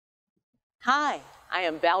Hi, I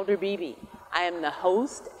am Valder Beebe. I am the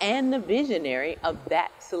host and the visionary of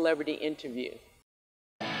That Celebrity Interview.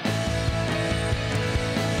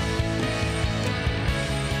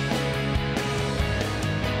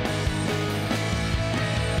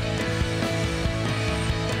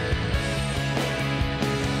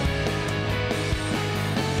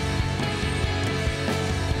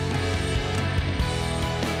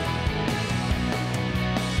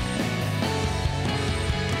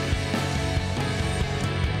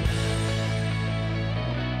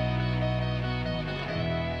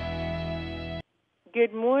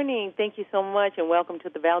 Good morning. Thank you so much, and welcome to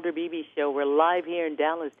the Valder Beebe Show. We're live here in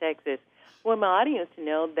Dallas, Texas. I want my audience to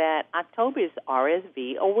know that October is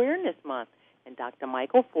RSV Awareness Month, and Dr.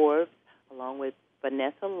 Michael Forbes, along with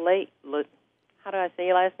Vanessa how do I say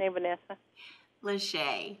your last name, Vanessa?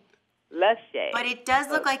 Lachey. Lachey. But it does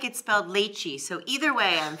look like it's spelled Lachey, so either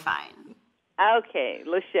way, I'm fine. Okay,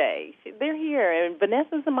 Lachey. They're here, and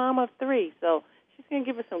Vanessa's a mom of 3, so she's going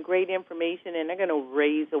to give us some great information, and they're going to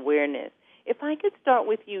raise awareness. If I could start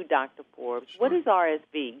with you, Dr. Forbes, Sure. What is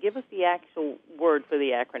RSV? Give us the actual word for the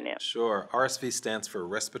acronym. Sure. RSV stands for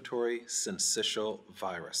Respiratory Syncytial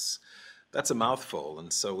Virus. That's a mouthful,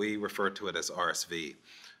 and so we refer to it as RSV.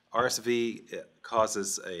 RSV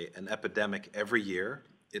causes an epidemic every year.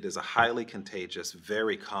 It is a highly contagious,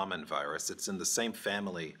 very common virus. It's in the same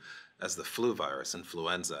family as the flu virus,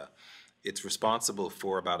 influenza. It's responsible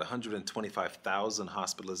for about 125,000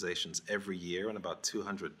 hospitalizations every year and about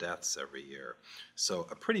 200 deaths every year. So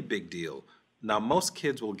a pretty big deal. Now, most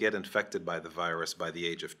kids will get infected by the virus by the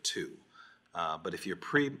age of 2. But if you're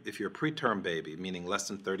a preterm baby, meaning less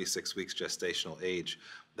than 36 weeks gestational age,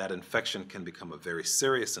 that infection can become a very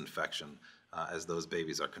serious infection as those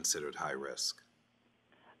babies are considered high risk.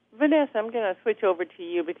 Vanessa, I'm going to switch over to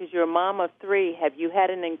you because you're a mom of 3. Have you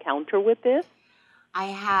had an encounter with this? I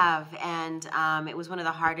have, and it was one of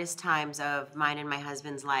the hardest times of mine and my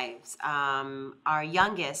husband's lives. Our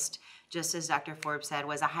youngest, just as Dr. Forbes said,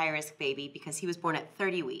 was a high-risk baby because he was born at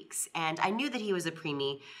 30 weeks. And I knew that he was a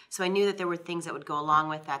preemie, so I knew that there were things that would go along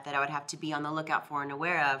with that I would have to be on the lookout for and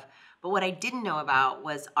aware of. But what I didn't know about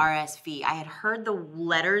was RSV. I had heard the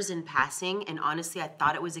letters in passing, and honestly, I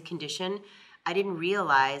thought it was a condition. I didn't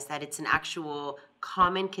realize that it's an actual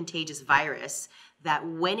common contagious virus that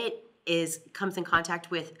when it comes in contact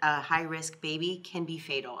with a high-risk baby can be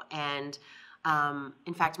fatal. And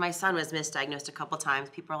in fact, my son was misdiagnosed a couple times.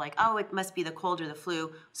 People are like, oh, it must be the cold or the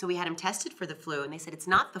flu. So we had him tested for the flu, and they said it's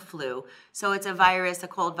not the flu. So it's a virus, a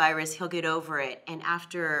cold virus. He'll get over it. And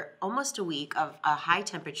after almost a week of a high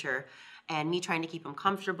temperature and me trying to keep him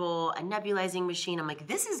comfortable, a nebulizing machine, I'm like,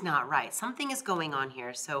 this is not right. Something is going on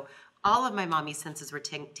here. So all of my mommy's senses were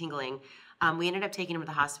tingling. We ended up taking him to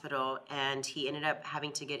the hospital, and he ended up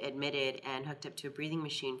having to get admitted and hooked up to a breathing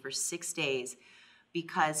machine for 6 days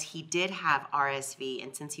because he did have RSV,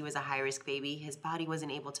 and since he was a high-risk baby, his body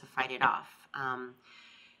wasn't able to fight it off.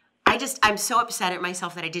 I'm so upset at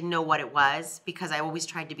myself that I didn't know what it was because I always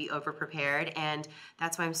tried to be over-prepared, and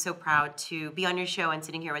that's why I'm so proud to be on your show and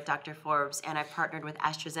sitting here with Dr. Forbes, and I've partnered with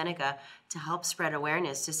AstraZeneca to help spread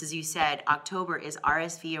awareness. Just as you said, October is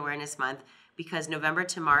RSV Awareness Month because November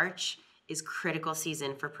to March is critical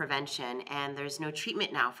season for prevention, and there's no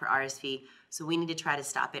treatment now for RSV, so we need to try to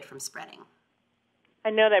stop it from spreading.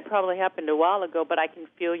 I know that probably happened a while ago, but I can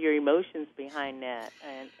feel your emotions behind that,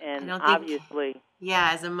 and obviously.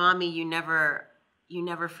 Yeah, as a mommy, you never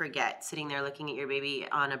forget sitting there looking at your baby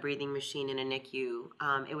on a breathing machine in a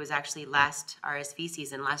NICU. It was actually last RSV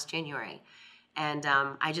season, last January, and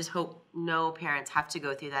I just hope no parents have to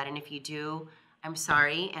go through that, and if you do, I'm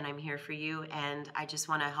sorry, and I'm here for you, and I just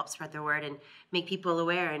want to help spread the word and make people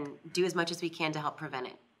aware and do as much as we can to help prevent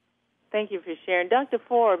it. Thank you for sharing. Dr.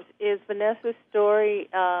 Forbes, is Vanessa's story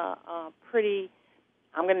pretty,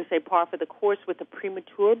 I'm going to say par for the course with a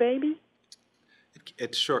premature baby?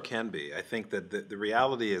 It sure can be. I think that the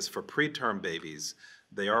reality is for preterm babies,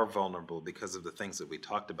 they are vulnerable because of the things that we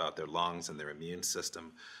talked about, their lungs and their immune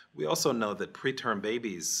system. We also know that preterm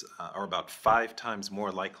babies are about 5 times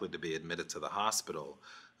more likely to be admitted to the hospital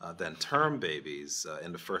than term babies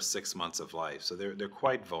in the first 6 months of life. So they're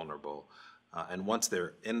quite vulnerable. And once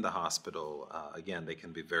they're in the hospital, again, they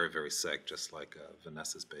can be very, very sick, just like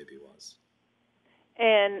Vanessa's baby was.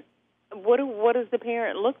 And what does the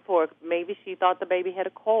parent look for? Maybe she thought the baby had a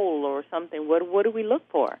cold or something. What do we look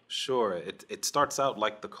for? Sure. It starts out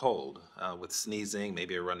like the cold with sneezing,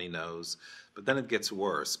 maybe a runny nose, but then it gets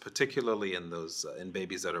worse, particularly in those in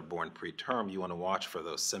babies that are born preterm. You want to watch for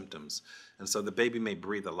those symptoms. And so the baby may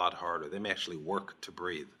breathe a lot harder. They may actually work to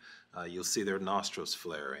breathe. You'll see their nostrils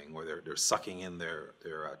flaring, or they're sucking in their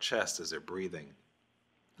chest as they're breathing.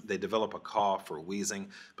 they develop a cough or wheezing,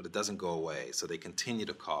 but it doesn't go away. So they continue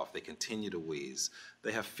to cough, they continue to wheeze.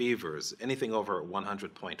 They have fevers. Anything over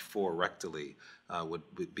 100.4 rectally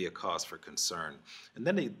would be a cause for concern. And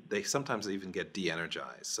then they sometimes even get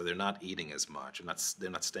de-energized, so they're not eating as much, and they're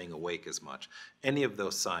not staying awake as much. Any of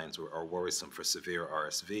those signs are worrisome for severe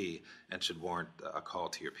RSV and should warrant a call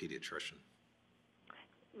to your pediatrician.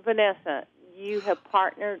 Vanessa, you have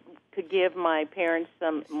partnered to give my parents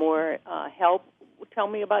some more help. Tell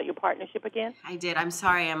me about your partnership again. I did. I'm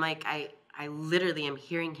sorry. I literally am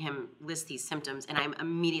hearing him list these symptoms, and I'm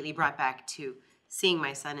immediately brought back to seeing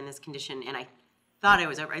my son in this condition, and I thought I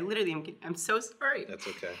was over. I'm so sorry. That's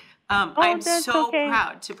okay. I'm so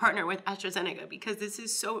proud to partner with AstraZeneca because this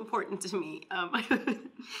is so important to me.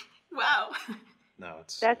 Wow. No,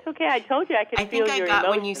 that's okay. I told you I could feel your emotion. I think I got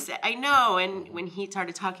when you said, I know, and when he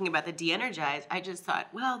started talking about the de-energized, I just thought,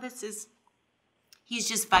 well, he's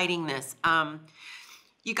just fighting this.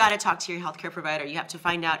 You got to talk to your healthcare provider. You have to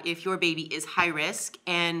find out if your baby is high risk,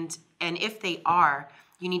 and if they are,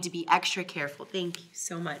 you need to be extra careful. Thank you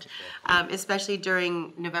so much. Especially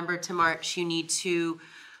during November to March, you need to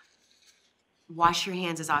wash your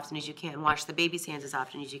hands as often as you can. Wash the baby's hands as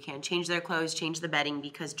often as you can. Change their clothes, change the bedding,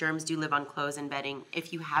 because germs do live on clothes and bedding.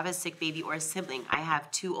 If you have a sick baby or a sibling, I have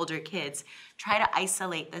 2 older kids, try to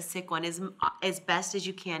isolate the sick one as best as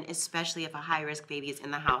you can, especially if a high-risk baby is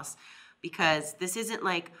in the house. Because this isn't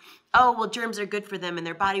like, oh, well, germs are good for them and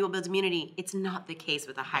their body will build immunity. It's not the case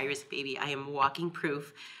with a high-risk baby. I am walking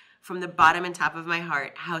proof from the bottom and top of my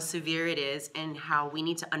heart how severe it is, and how we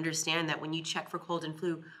need to understand that when you check for cold and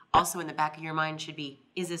flu, also in the back of your mind should be,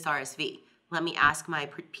 is this RSV? Let me ask my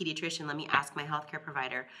pediatrician. Let me ask my healthcare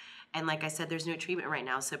provider. And like I said, there's no treatment right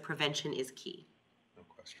now, so prevention is key. No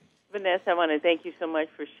question. Vanessa, I want to thank you so much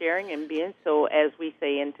for sharing and being so, as we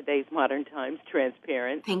say in today's modern times,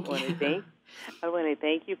 transparent. Thank you. I want to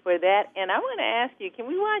thank you for that. And I want to ask you, can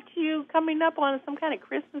we watch you coming up on some kind of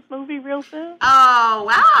Christmas movie real soon? Oh,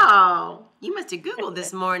 wow. You must have Googled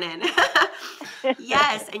this morning.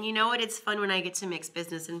 Yes, and you know what? It's fun when I get to mix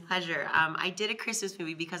business and pleasure. I did a Christmas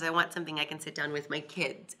movie because I want something I can sit down with my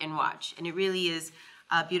kids and watch. And it really is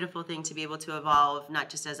a beautiful thing to be able to evolve, not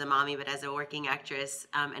just as a mommy, but as a working actress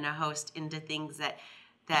and a host, into things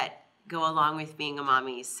that go along with being a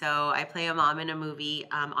mommy. So I play a mom in a movie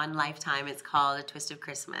on Lifetime. It's called A Twist of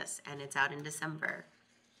Christmas, and it's out in December.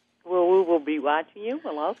 Well, we will be watching you.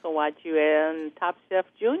 We'll also watch you in Top Chef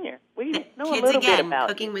Junior. We know a little bit about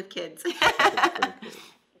cooking you. with kids.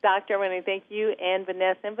 Doctor, I want to thank you and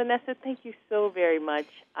Vanessa. And Vanessa, thank you so very much.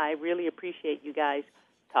 I really appreciate you guys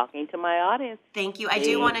talking to my audience. Thank you. I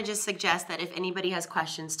do want to just suggest that if anybody has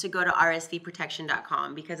questions, to go to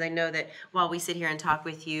rsvprotection.com, because I know that while we sit here and talk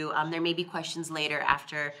with you, there may be questions later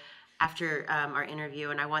after our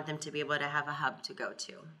interview, and I want them to be able to have a hub to go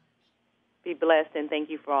to. Be blessed, and thank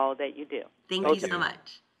you for all that you do. Thank you so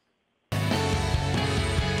much.